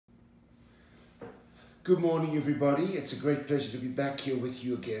Good morning, everybody. It's a great pleasure to be back here with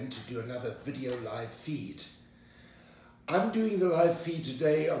you again to do another video live feed. I'm doing the live feed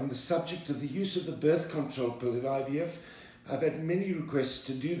today on the subject of the use of the birth control pill in IVF. I've had many requests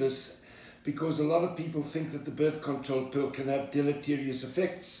to do this because a lot of people think that the birth control pill can have deleterious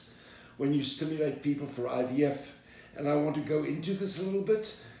effects when you stimulate people for IVF. And I want to go into this a little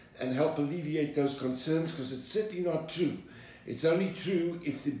bit and help alleviate those concerns, because it's certainly not true. It's only true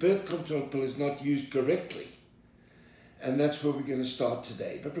if the birth control pill is not used correctly. And that's where we're going to start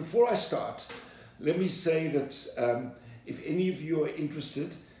today. But before I start, let me say that if any of you are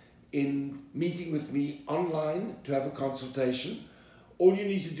interested in meeting with me online to have a consultation, all you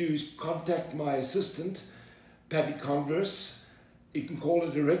need to do is contact my assistant, Patty Converse. You can call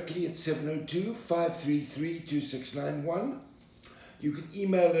her directly at 702-533-2691. You can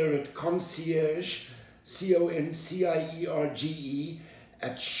email her at concierge, concierge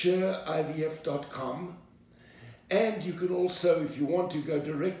at sherivf.com. And you can also, if you want to, go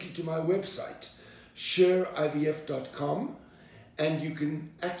directly to my website, sherivf.com, and you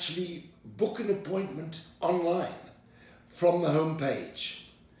can actually book an appointment online from the home page.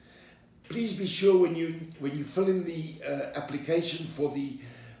 Please be sure when you fill in the application for the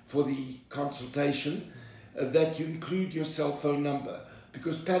consultation that you include your cell phone number,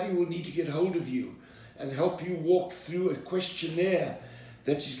 because Patty will need to get hold of you and help you walk through a questionnaire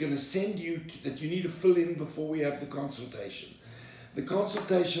that she's going to send you that you need to fill in before we have the consultation. The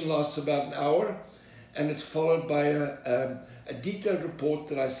consultation lasts about an hour, and it's followed by a detailed report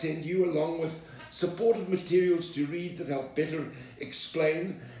that I send you, along with supportive materials to read that help better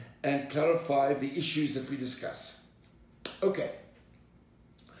explain and clarify the issues that we discuss. Okay.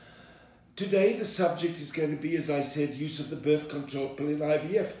 Today the subject is going to be, as I said, use of the birth control pill in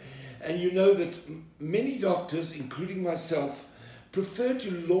IVF. And you know that many doctors, including myself, prefer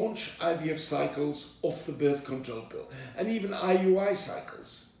to launch IVF cycles off the birth control pill, and even IUI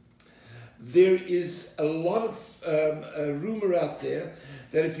cycles. There is a lot of rumor out there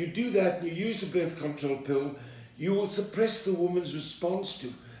that if you do that and you use the birth control pill, you will suppress the woman's response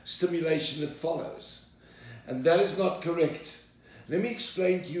to stimulation that follows. And that is not correct. Let me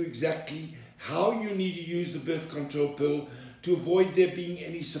explain to you exactly how you need to use the birth control pill to avoid there being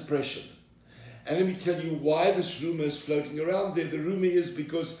any suppression. And let me tell you why this rumor is floating around there. The rumor is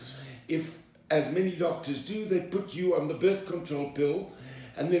because if, as many doctors do, they put you on the birth control pill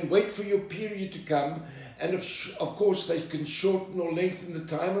and then wait for your period to come, and of course they can shorten or lengthen the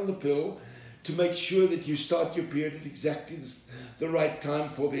time on the pill to make sure that you start your period at exactly the right time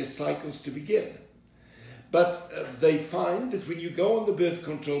for their cycles to begin. But they find that when you go on the birth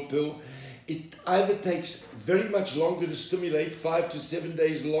control pill, it either takes very much longer to stimulate, 5 to 7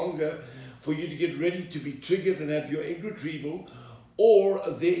 days longer for you to get ready to be triggered and have your egg retrieval, or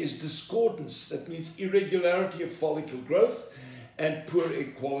there is discordance, that means irregularity of follicle growth and poor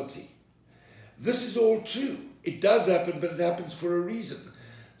egg quality. This is all true. It does happen, but it happens for a reason.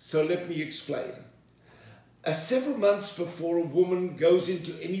 So let me explain. Several months before a woman goes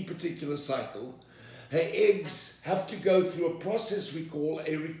into any particular cycle, her eggs have to go through a process we call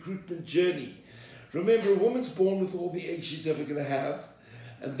a recruitment journey. Remember, a woman's born with all the eggs she's ever going to have,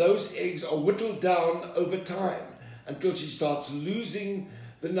 and those eggs are whittled down over time until she starts losing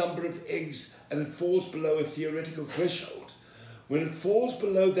the number of eggs and it falls below a theoretical threshold. When it falls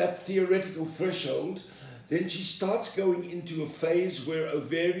below that theoretical threshold, then she starts going into a phase where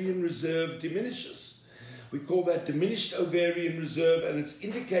ovarian reserve diminishes. We call that diminished ovarian reserve, and it's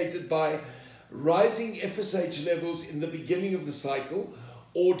indicated by rising FSH levels in the beginning of the cycle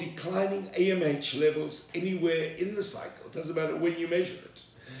or declining AMH levels anywhere in the cycle. It doesn't matter when you measure it.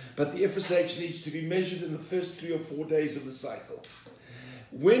 But the FSH needs to be measured in the first 3 or 4 days of the cycle.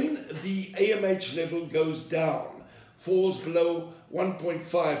 When the AMH level goes down, falls below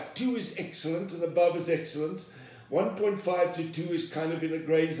 1.5, 2 is excellent and above is excellent. 1.5 to 2 is kind of in a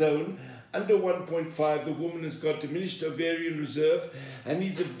gray zone. Under 1.5, the woman has got diminished ovarian reserve and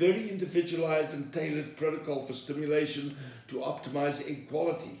needs a very individualized and tailored protocol for stimulation to optimize egg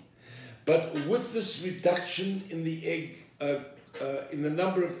quality. But with this reduction in the egg, in the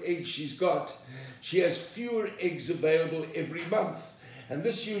number of eggs she's got, she has fewer eggs available every month. And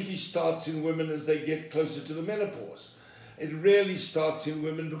this usually starts in women as they get closer to the menopause. It rarely starts in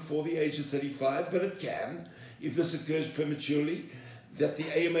women before the age of 35, but it can, if this occurs prematurely, that the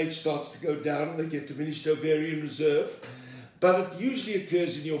AMH starts to go down and they get diminished ovarian reserve, but it usually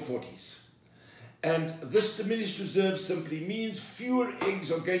occurs in your 40s. And this diminished reserve simply means fewer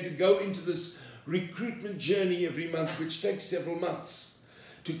eggs are going to go into this recruitment journey every month, which takes several months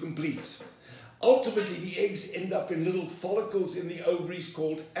to complete. Ultimately, the eggs end up in little follicles in the ovaries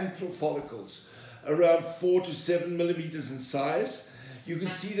called antral follicles. around 4 to 7 millimeters in size. You can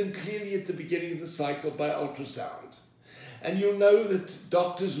see them clearly at the beginning of the cycle by ultrasound. And you'll know that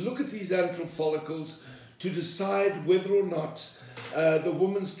doctors look at these antral follicles to decide whether or not the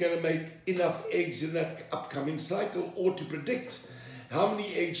woman's going to make enough eggs in that upcoming cycle, or to predict how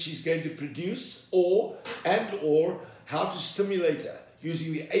many eggs she's going to produce, or how to stimulate her.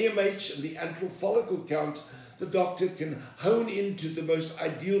 Using the AMH and the antral follicle count, the doctor can hone into the most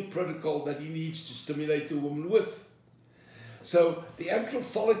ideal protocol that he needs to stimulate the woman with. So the antral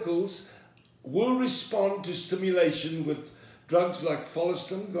follicles will respond to stimulation with drugs like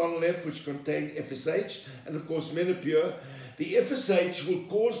FSH-gonadotropins, which contain FSH, and of course menopur. The FSH will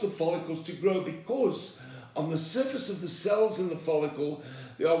cause the follicles to grow because on the surface of the cells in the follicle,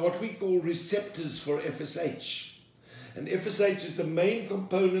 there are what we call receptors for FSH. And FSH is the main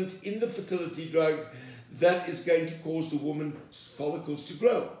component in the fertility drug that is going to cause the woman's follicles to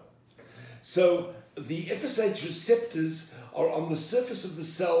grow. So the FSH receptors are on the surface of the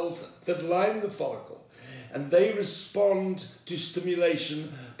cells that line the follicle, and they respond to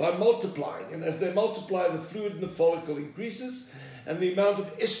stimulation by multiplying. And as they multiply, the fluid in the follicle increases, and the amount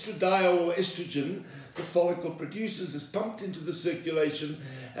of estradiol or estrogen the follicle produces is pumped into the circulation,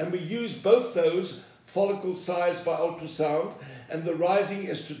 and we use both those, follicle size by ultrasound and the rising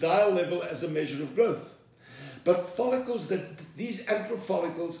estradiol level, as a measure of growth. But these antral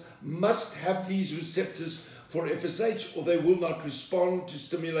follicles must have these receptors for FSH, or they will not respond to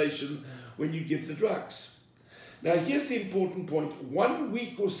stimulation when you give the drugs. Now here's the important point. 1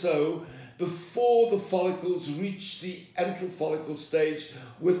 week or so before the follicles reach the antral follicle stage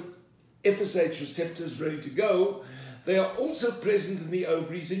with FSH receptors ready to go, they are also present in the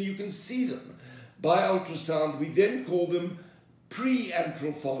ovaries, and you can see them by ultrasound. We then call them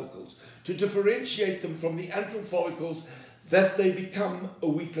pre-antral follicles, to differentiate them from the antral follicles that they become a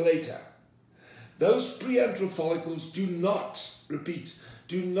week later. Those pre-antral follicles do not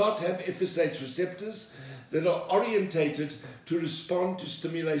have FSH receptors that are orientated to respond to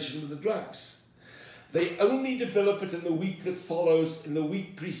stimulation with the drugs. They only develop it in the week that follows, in the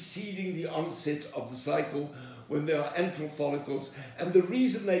week preceding the onset of the cycle, when there are antral follicles. And the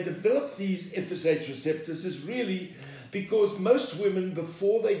reason they develop these FSH receptors is really because most women,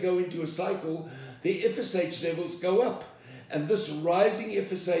 before they go into a cycle, their FSH levels go up. And this rising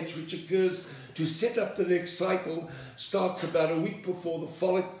FSH, which occurs to set up the next cycle, starts about a week before the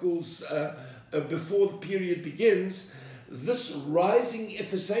follicles, before the period begins. This rising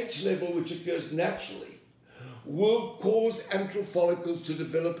FSH level, which occurs naturally, will cause antral follicles to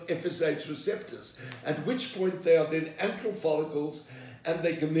develop FSH receptors, at which point they are then antral follicles, and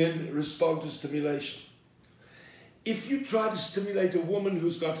they can then respond to stimulation. If you try to stimulate a woman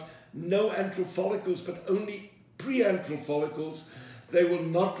who's got no antral follicles but only pre-antral follicles, they will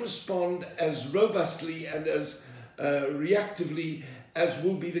not respond as robustly and as reactively as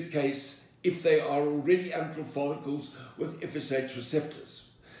will be the case if they are already antral follicles with FSH receptors.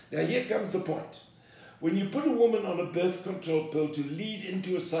 Now here comes the point. When you put a woman on a birth control pill to lead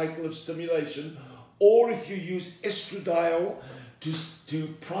into a cycle of stimulation, or if you use estradiol to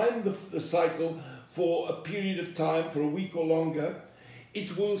prime the cycle for a period of time, for a week or longer,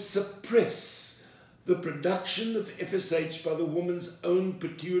 it will suppress the production of FSH by the woman's own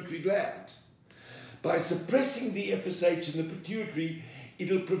pituitary gland. By suppressing the FSH in the pituitary,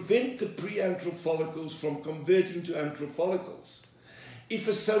 it'll prevent the pre-antral follicles from converting to antral follicles. If,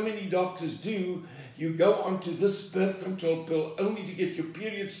 as so many doctors do, you go onto this birth control pill only to get your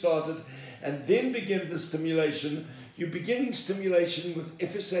period started and then begin the stimulation, you're beginning stimulation with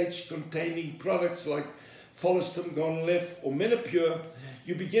FSH-containing products like follicle, or menopur.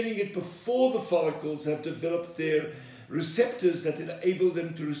 You're beginning it before the follicles have developed their receptors that enable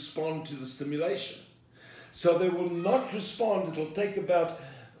them to respond to the stimulation. So they will not respond. It'll take about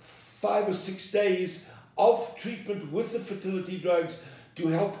 5 or 6 days of treatment with the fertility drugs to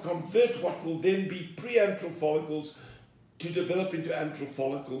help convert what will then be pre-antral follicles to develop into antral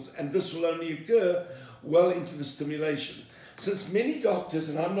follicles, and this will only occur well into the stimulation. Since many doctors,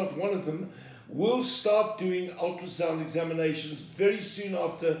 and I'm not one of them, will start doing ultrasound examinations very soon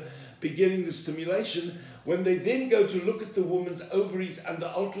after beginning the stimulation, when they then go to look at the woman's ovaries under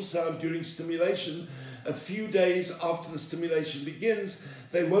ultrasound during stimulation, a few days after the stimulation begins,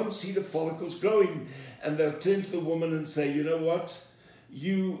 they won't see the follicles growing, and they'll turn to the woman and say, you know what?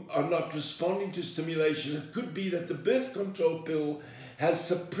 You are not responding to stimulation. It could be that the birth control pill has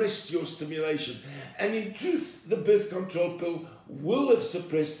suppressed your stimulation. And in truth, the birth control pill will have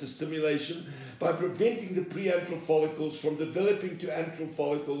suppressed the stimulation, by preventing the pre-antral follicles from developing to antral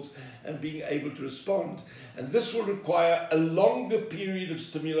follicles and being able to respond. And this will require a longer period of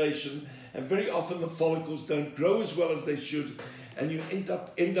stimulation, and very often the follicles don't grow as well as they should, and you end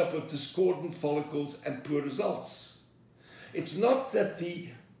up with discordant follicles and poor results. It's not that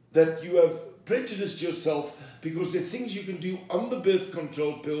you have prejudiced yourself, because there are things you can do on the birth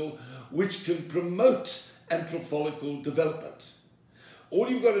control pill which can promote antral follicle development. All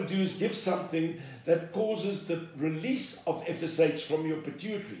you've got to do is give something that causes the release of FSH from your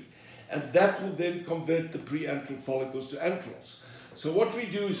pituitary, and that will then convert the pre-antral follicles to antrals. So what we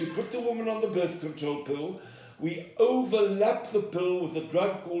do is we put the woman on the birth control pill, we overlap the pill with a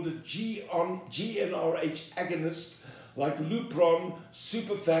drug called a GnRH agonist, like Lupron,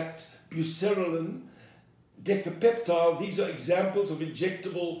 Superfact, Buserelin, Decapeptyl. These are examples of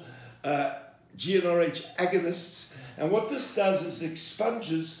injectable GnRH agonists. And what this does is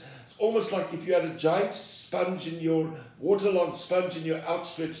expunges. It's almost like if you had a giant sponge in your, waterlogged sponge in your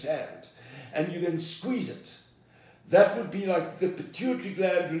outstretched hand, and you then squeeze it. That would be like the pituitary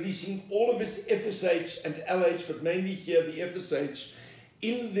gland releasing all of its FSH and LH, but mainly here the FSH,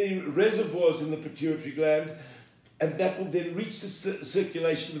 in the reservoirs in the pituitary gland, and that will then reach the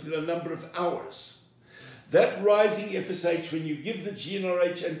circulation within a number of hours. That rising FSH, when you give the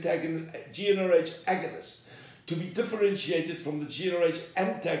GnRH agonist, to be differentiated from the GnRH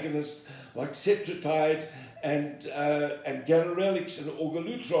antagonist like Cetrotide and GnRH and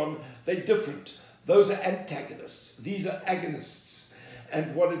Orgalutron, they're different. Those are antagonists. These are agonists.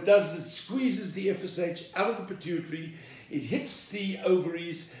 And what it does is it squeezes the FSH out of the pituitary, it hits the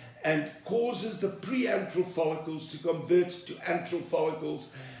ovaries and causes the pre-antral follicles to convert to antral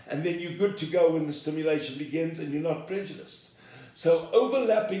follicles, and then you're good to go when the stimulation begins and you're not prejudiced. So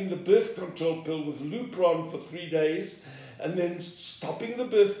overlapping the birth control pill with Lupron for 3 days, and then stopping the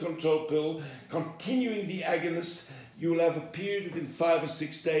birth control pill, continuing the agonist, you will have a period within 5 or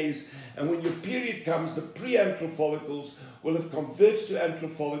 6 days, and when your period comes, the pre-antral follicles will have converted to antral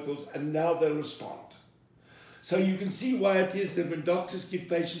follicles, and now they'll respond. So you can see why it is that when doctors give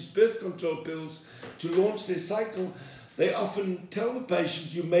patients birth control pills to launch their cycle, they often tell the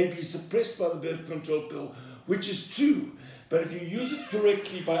patient you may be suppressed by the birth control pill, which is true. But if you use it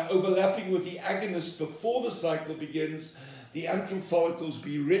correctly by overlapping with the agonist before the cycle begins, the antral follicles will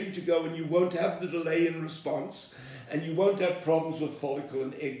be ready to go, and you won't have the delay in response, and you won't have problems with follicle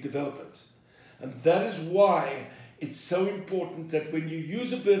and egg development. And that is why it's so important that when you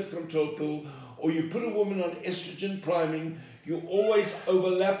use a birth control pill or you put a woman on estrogen priming, you always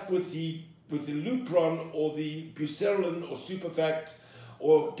overlap with the Lupron or the Buserelin or Superfact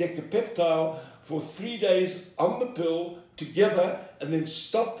or Decapeptyl for 3 days on the pill together, and then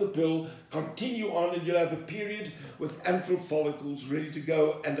stop the pill, continue on, and you'll have a period with antral follicles ready to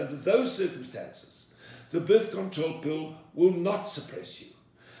go. And under those circumstances, the birth control pill will not suppress you.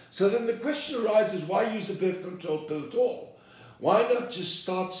 So then the question arises, why use the birth control pill at all? Why not just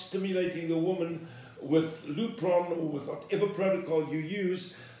start stimulating the woman with Lupron or with whatever protocol you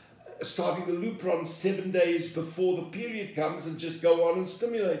use, starting the Lupron 7 days before the period comes and just go on and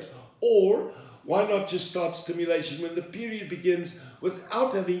stimulate? Or why not just start stimulation when the period begins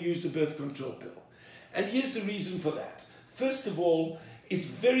without having used a birth control pill? And here's the reason for that. First of all, it's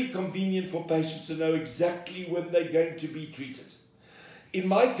very convenient for patients to know exactly when they're going to be treated. In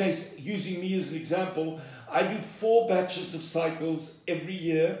my case, using me as an example, I do 4 batches of cycles every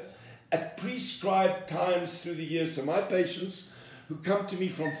year at prescribed times through the year. So my patients who come to me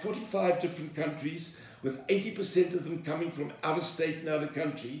from 45 different countries, with 80% of them coming from out of state and out of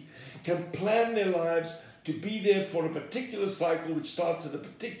country, can plan their lives to be there for a particular cycle which starts at a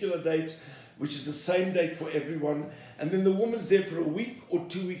particular date, which is the same date for everyone, and then the woman's there for a week or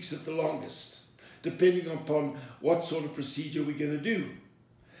 2 weeks at the longest, depending upon what sort of procedure we're going to do.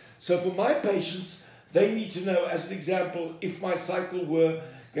 So for my patients, they need to know, as an example, if my cycle were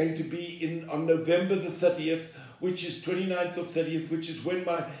going to be on November the 30th, which is 29th or 30th, which is when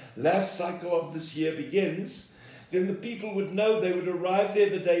my last cycle of this year begins, then the people would know. They would arrive there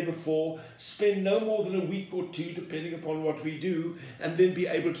the day before, spend no more than a week or 2, depending upon what we do, and then be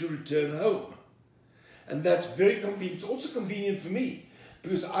able to return home. And that's very convenient. It's also convenient for me,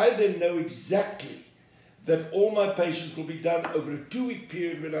 because I then know exactly that all my patients will be done over a 2-week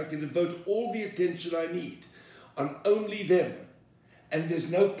period when I can devote all the attention I need on only them. And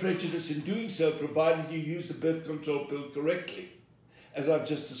there's no prejudice in doing so, provided you use the birth control pill correctly, as I've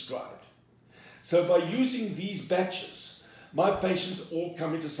just described. So by using these batches, my patients all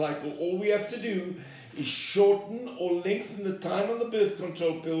come into cycle. All we have to do is shorten or lengthen the time on the birth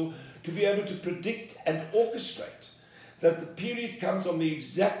control pill to be able to predict and orchestrate that the period comes on the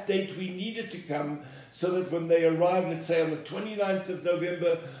exact date we need it to come, so that when they arrive, let's say on the 29th of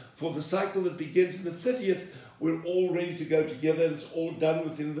November, for the cycle that begins on the 30th, we're all ready to go together, and it's all done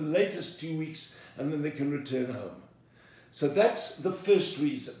within the latest 2 weeks, and then they can return home. So that's the first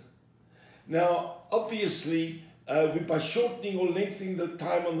reason. Now, obviously, by shortening or lengthening the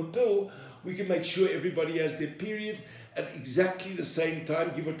time on the pill, we can make sure everybody has their period at exactly the same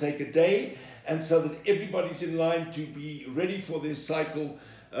time, give or take a day, and so that everybody's in line to be ready for their cycle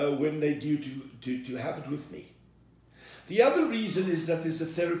when they're due to have it with me. The other reason is that there's a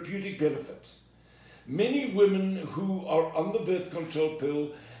therapeutic benefit. Many women who are on the birth control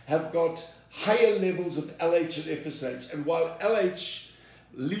pill have got higher levels of LH and FSH, and while LH,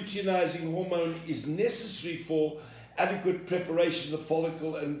 luteinizing hormone, is necessary for adequate preparation of the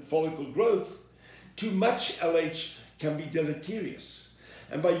follicle and follicle growth, too much LH can be deleterious.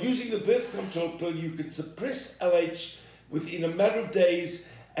 And by using the birth control pill, you can suppress LH within a matter of days,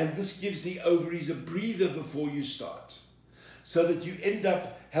 and this gives the ovaries a breather before you start, so that you end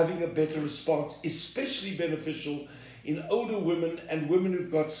up having a better response, especially beneficial in older women and women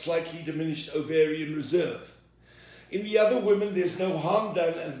who've got slightly diminished ovarian reserve. In the other women, there's no harm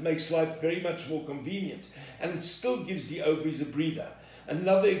done, and it makes life very much more convenient, and it still gives the ovaries a breather.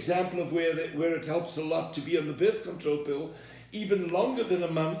 Another example of where it helps a lot to be on the birth control pill, even longer than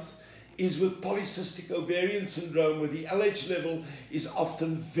a month, is with polycystic ovarian syndrome, where the LH level is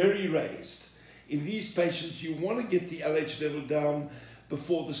often very raised. In these patients, you want to get the LH level down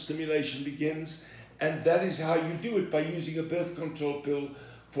before the stimulation begins, and that is how you do it, by using a birth control pill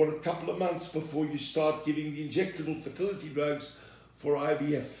for a couple of months before you start giving the injectable fertility drugs for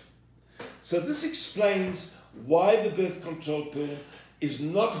IVF. So this explains why the birth control pill is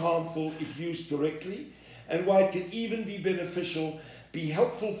not harmful if used correctly, and why it can even be beneficial, be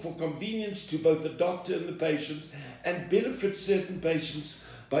helpful for convenience to both the doctor and the patient, and benefit certain patients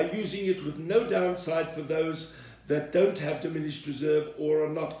by using it with no downside for those that don't have diminished reserve or are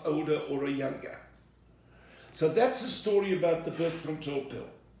not older or are younger. So that's the story about the birth control pill.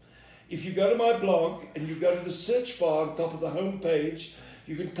 If you go to my blog and you go to the search bar on top of the home page,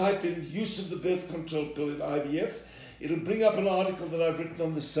 you can type in use of the birth control pill in IVF. It'll bring up an article that I've written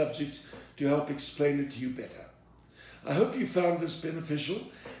on the subject to help explain it to you better. I hope you found this beneficial,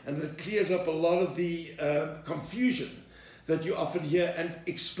 and that it clears up a lot of the confusion that you often hear, and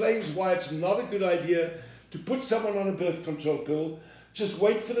explains why it's not a good idea to put someone on a birth control pill. Just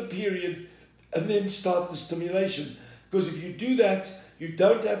wait for the period and then start the stimulation. Because if you do that, you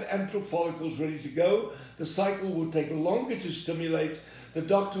don't have antral follicles ready to go. The cycle will take longer to stimulate. The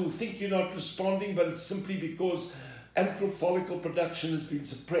doctor will think you're not responding, but it's simply because antral follicle production has been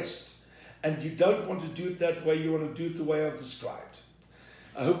suppressed. And you don't want to do it that way. You want to do it the way I've described.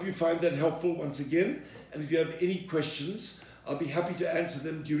 I hope you find that helpful once again. And if you have any questions, I'll be happy to answer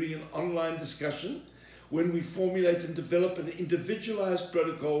them during an online discussion when we formulate and develop an individualized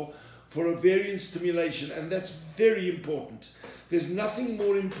protocol for ovarian stimulation. And that's very important. There's nothing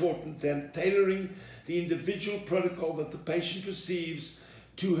more important than tailoring the individual protocol that the patient receives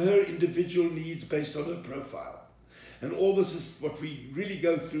to her individual needs based on her profile. And all this is what we really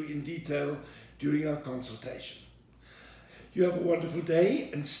go through in detail during our consultation. You have a wonderful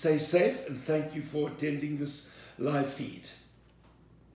day and stay safe, and thank you for attending this live feed.